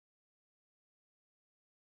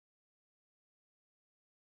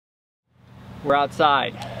We're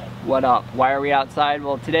outside. What up? Why are we outside?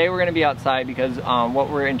 Well, today we're going to be outside because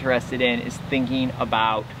what we're interested in is thinking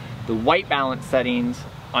about the white balance settings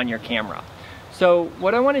on your camera. So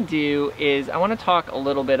what I want to do is I want to talk a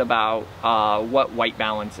little bit about what white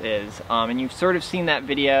balance is. And you've sort of seen that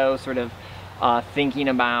video, sort of thinking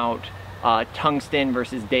about tungsten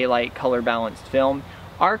versus daylight color balanced film.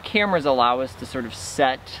 Our cameras allow us to sort of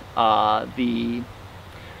set the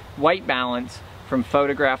white balance from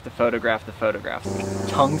photograph to photograph to photograph.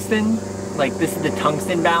 Tungsten, like this is the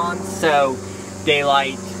tungsten balance, so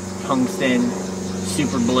daylight, tungsten,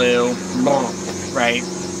 super blue, right?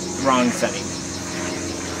 Wrong setting.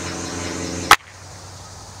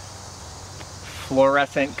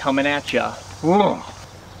 Fluorescent coming at ya. So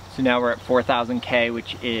now we're at 4000K,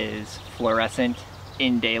 which is fluorescent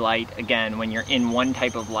in daylight. Again, when you're in one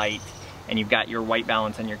type of light and you've got your white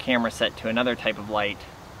balance on your camera set to another type of light,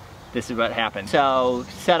 this is what happens. So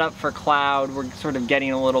set up for cloud, we're sort of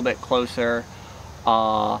getting a little bit closer,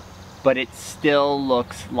 but it still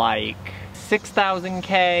looks like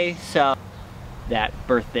 6000K. So that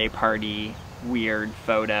birthday party weird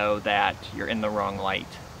photo that you're in the wrong light.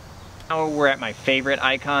 Now we're at my favorite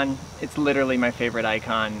icon. It's literally my favorite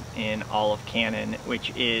icon in all of Canon,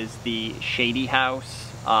 which is the Shady House.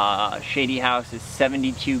 Shady House is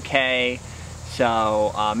 72K,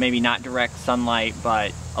 so maybe not direct sunlight,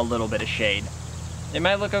 but a little bit of shade. It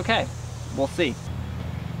might look okay. We'll see.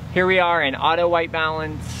 Here we are in auto white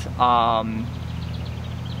balance.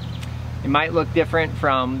 It might look different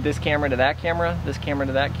from this camera to that camera, this camera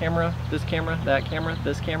to that camera, this camera, that camera,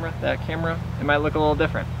 this camera, that camera. It might look a little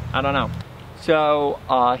different. I don't know. So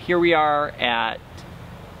here we are at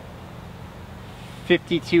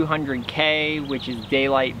 5200K, which is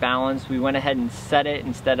daylight balance. We went ahead and set it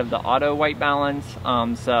instead of the auto white balance.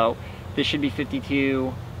 So this should be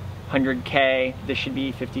 5200K. This should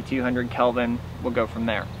be 5200 Kelvin. We'll go from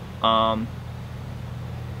there.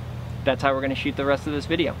 That's how we're gonna shoot the rest of this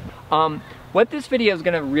video. What this video is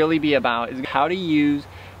gonna really be about is how to use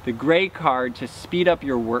the gray card to speed up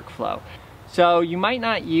your workflow. So you might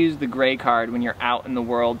not use the gray card when you're out in the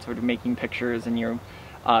world sort of making pictures and you've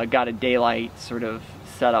got a daylight sort of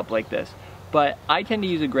setup like this. But I tend to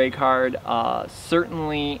use a gray card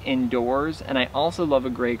certainly indoors, and I also love a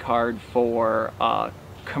gray card for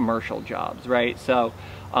commercial jobs, right? So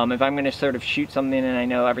if I'm gonna sort of shoot something and I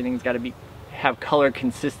know everything's gotta have color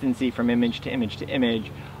consistency from image to image to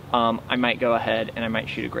image, I might go ahead and I might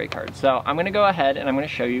shoot a gray card. So I'm gonna go ahead and I'm gonna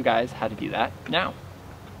show you guys how to do that now.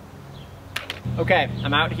 Okay,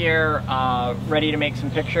 I'm out here ready to make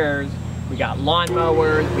some pictures. We got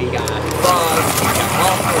lawnmowers, we got bugs, we got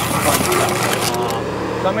all sorts of fun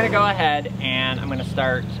stuff. So I'm gonna go ahead and I'm gonna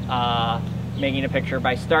start making a picture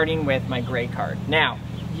by starting with my gray card. Now,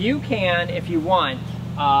 you can, if you want,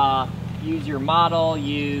 use your model,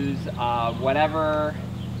 use whatever,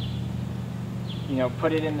 you know,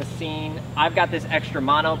 put it in the scene. I've got this extra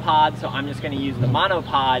monopod, so I'm just gonna use the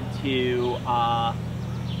monopod to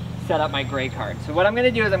set up my gray card. So what I'm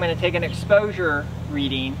gonna do is I'm gonna take an exposure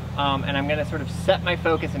reading and I'm gonna sort of set my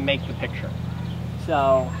focus and make the picture.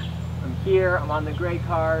 So I'm here, I'm on the gray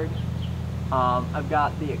card. I've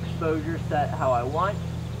got the exposure set how I want.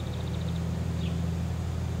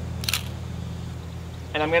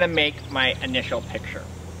 And I'm gonna make my initial picture.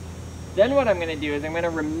 Then what I'm gonna do is I'm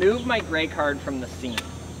gonna remove my gray card from the scene.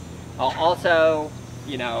 I'll also,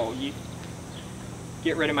 you know,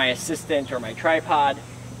 get rid of my assistant or my tripod.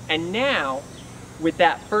 And now, with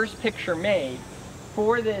that first picture made,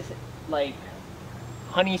 for this like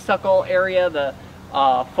honeysuckle area, the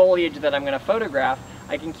foliage that I'm gonna photograph,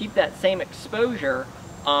 I can keep that same exposure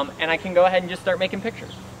and I can go ahead and just start making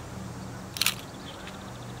pictures.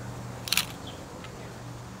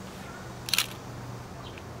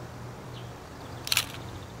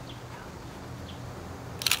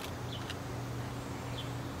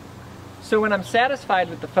 So when I'm satisfied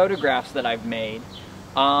with the photographs that I've made,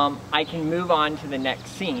 I can move on to the next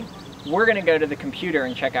scene. We're gonna go to the computer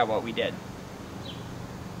and check out what we did.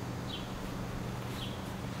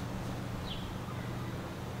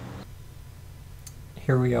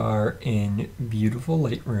 Here we are in beautiful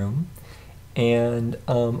Lightroom, and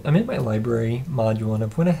I'm in my library module, and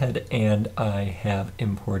I've went ahead and I have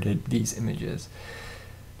imported these images.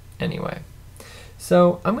 Anyway,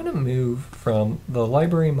 so I'm going to move from the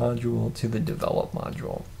library module to the develop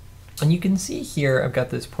module. And you can see here I've got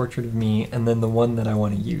this portrait of me and then the one that I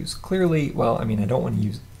want to use. Clearly, well, I mean, I don't want to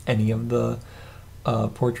use any of the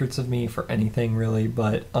portraits of me for anything really,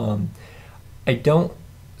 but I don't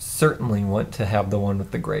certainly want to have the one with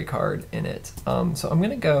the gray card in it. So I'm going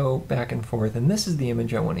to go back and forth, and this is the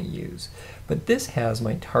image I want to use. But this has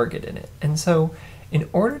my target in it. And so in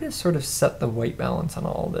order to sort of set the white balance on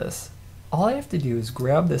all this, all I have to do is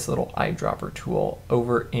grab this little eyedropper tool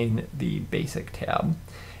over in the Basic tab. And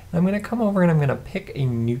I'm going to come over and I'm going to pick a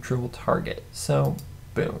neutral target. So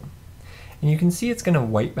boom. And you can see it's going to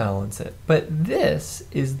white balance it. But this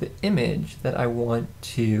is the image that I want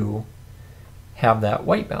to have that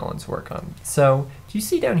white balance work on. So do you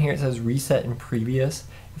see down here it says reset in previous?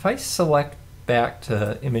 If I select back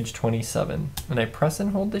to image 27 and I press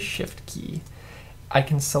and hold the shift key, I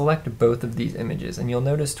can select both of these images, and you'll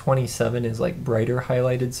notice 27 is like brighter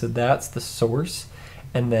highlighted, so that's the source,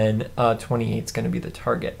 and then 28 is going to be the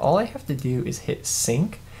target. All I have to do is hit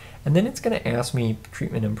sync, and then it's going to ask me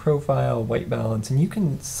treatment and profile, white balance, and you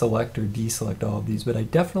can select or deselect all of these, but I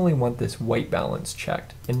definitely want this white balance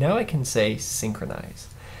checked. And now I can say synchronize.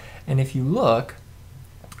 And if you look,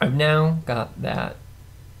 I've now got that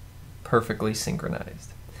perfectly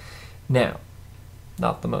synchronized. Now,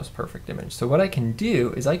 not the most perfect image. So what I can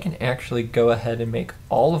do is I can actually go ahead and make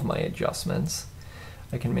all of my adjustments.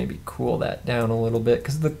 I can maybe cool that down a little bit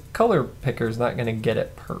because the color picker is not going to get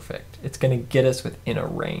it perfect. It's going to get us within a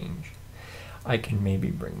range. I can maybe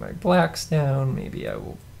bring my blacks down. Maybe I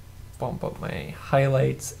will bump up my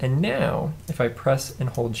highlights. And now if I press and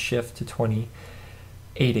hold shift to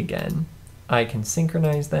 28 again, I can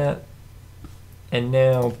synchronize that. And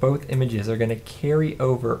now both images are going to carry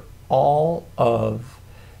over all of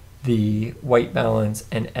the white balance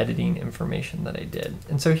and editing information that I did.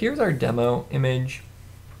 And so here's our demo image.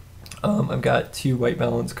 I've got two white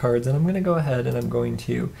balance cards, and I'm going to go ahead and I'm going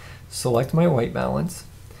to select my white balance.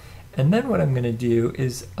 And then what I'm going to do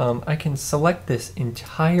is I can select this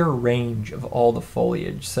entire range of all the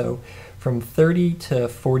foliage. So from 30 to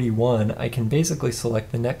 41, I can basically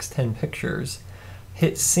select the next 10 pictures,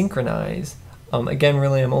 hit synchronize. Again,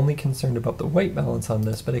 really, I'm only concerned about the white balance on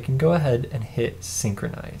this, but I can go ahead and hit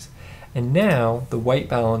synchronize. And now the white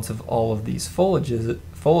balance of all of these foliage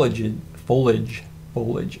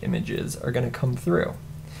images are going to come through.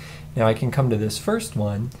 Now I can come to this first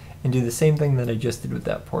one and do the same thing that I just did with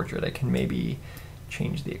that portrait. I can maybe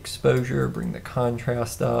change the exposure, bring the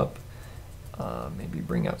contrast up, maybe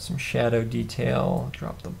bring out some shadow detail,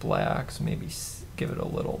 drop the blacks, maybe give it a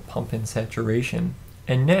little pump in saturation.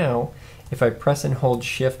 And now, if I press and hold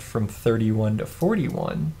shift from 31 to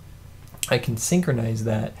 41, I can synchronize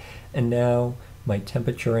that, and now my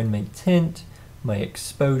temperature and my tint, my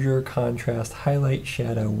exposure, contrast, highlight,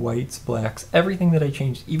 shadow, whites, blacks, everything that I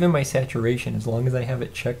changed, even my saturation, as long as I have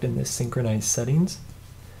it checked in this synchronized settings,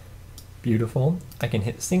 beautiful, I can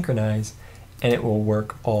hit synchronize, and it will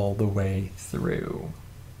work all the way through.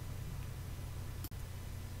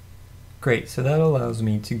 Great, so that allows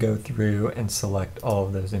me to go through and select all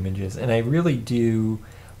of those images, and I really do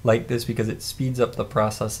like this because it speeds up the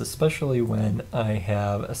process, especially when I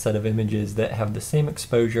have a set of images that have the same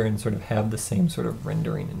exposure and sort of have the same sort of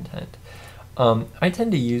rendering intent. I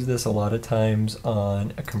tend to use this a lot of times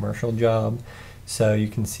on a commercial job, so you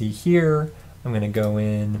can see here I'm going to go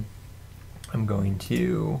in, I'm going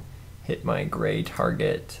to hit my gray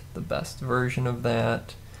target, the best version of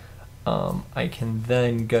that. I can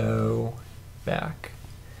then go back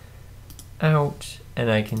out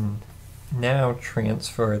and I can now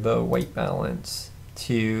transfer the white balance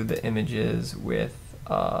to the images with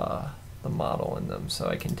the model in them. So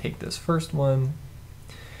I can take this first one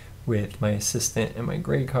with my assistant and my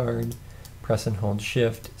gray card, press and hold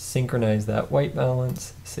shift, synchronize that white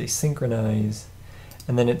balance, say synchronize,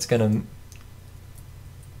 and then it's going to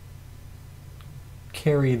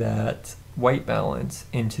carry that white balance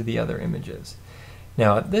into the other images.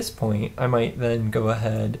 Now at this point I might then go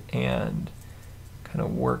ahead and kind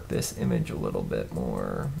of work this image a little bit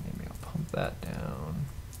more. Maybe I'll pump that down.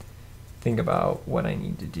 Think about what I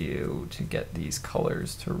need to do to get these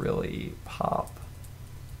colors to really pop.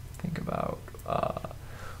 Think about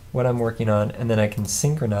what I'm working on, and then I can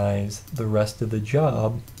synchronize the rest of the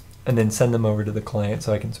job and then send them over to the client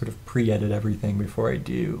so I can sort of pre-edit everything before I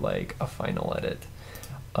do like a final edit.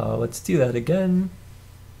 Let's do that again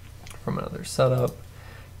from another setup.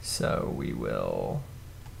 So we will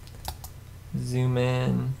zoom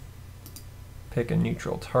in, pick a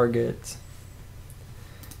neutral target,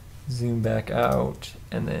 zoom back out,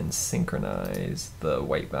 and then synchronize the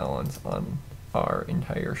white balance on our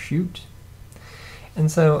entire shoot. And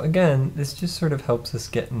so again, this just sort of helps us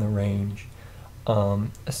get in the range,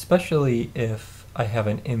 especially if I have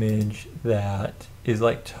an image that is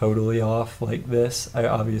like totally off like this. I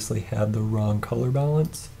obviously had the wrong color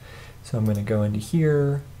balance. So I'm going to go into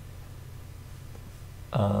here,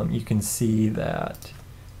 you can see that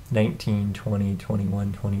 19, 20,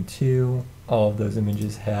 21, 22, all of those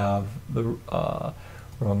images have the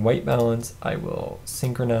wrong white balance. I will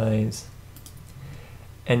synchronize.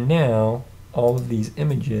 And now all of these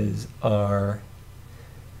images are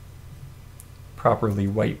properly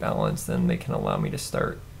white balanced, and they can allow me to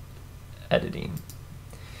start editing.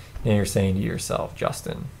 Now you're saying to yourself,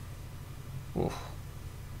 Justin, oof,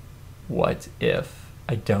 what if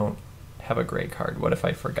I don't have a gray card? What if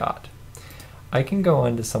I forgot? I can go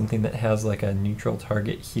on to something that has like a neutral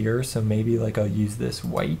target here, so maybe like I'll use this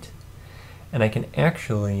white, and I can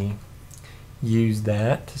actually use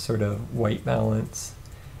that to sort of white balance,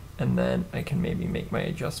 and then I can maybe make my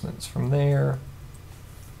adjustments from there.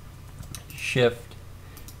 Shift,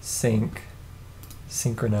 sync,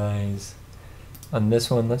 synchronize. On this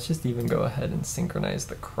one, let's just even go ahead and synchronize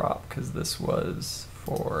the crop, because this was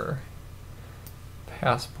for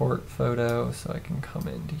passport photo, so I can come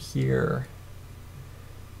into here,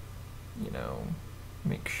 you know,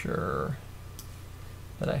 make sure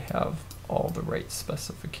that I have all the right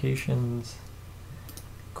specifications,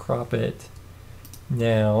 crop it.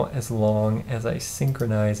 Now, as long as I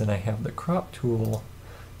synchronize and I have the crop tool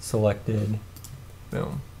selected,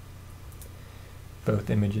 boom, both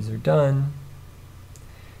images are done.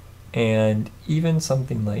 And even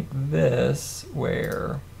something like this,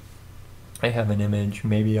 where I have an image,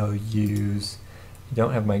 maybe I'll use, I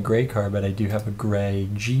don't have my gray car, but I do have a gray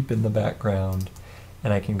Jeep in the background,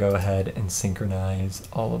 and I can go ahead and synchronize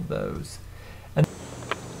all of those. And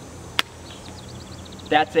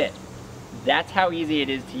that's it. That's how easy it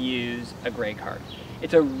is to use a gray card.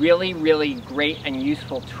 It's a really, really great and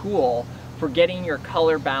useful tool for getting your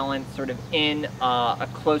color balance sort of in a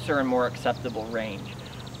closer and more acceptable range.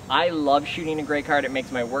 I love shooting a gray card. It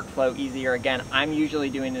makes my workflow easier. Again, I'm usually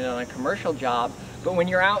doing it on a commercial job, but when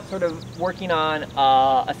you're out sort of working on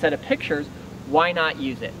a set of pictures, why not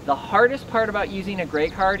use it? The hardest part about using a gray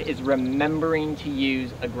card is remembering to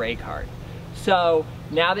use a gray card. So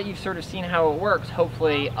now that you've sort of seen how it works,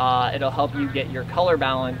 hopefully it'll help you get your color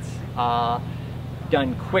balance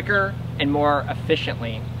done quicker and more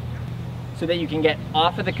efficiently, so that you can get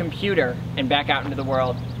off of the computer and back out into the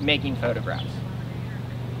world making photographs.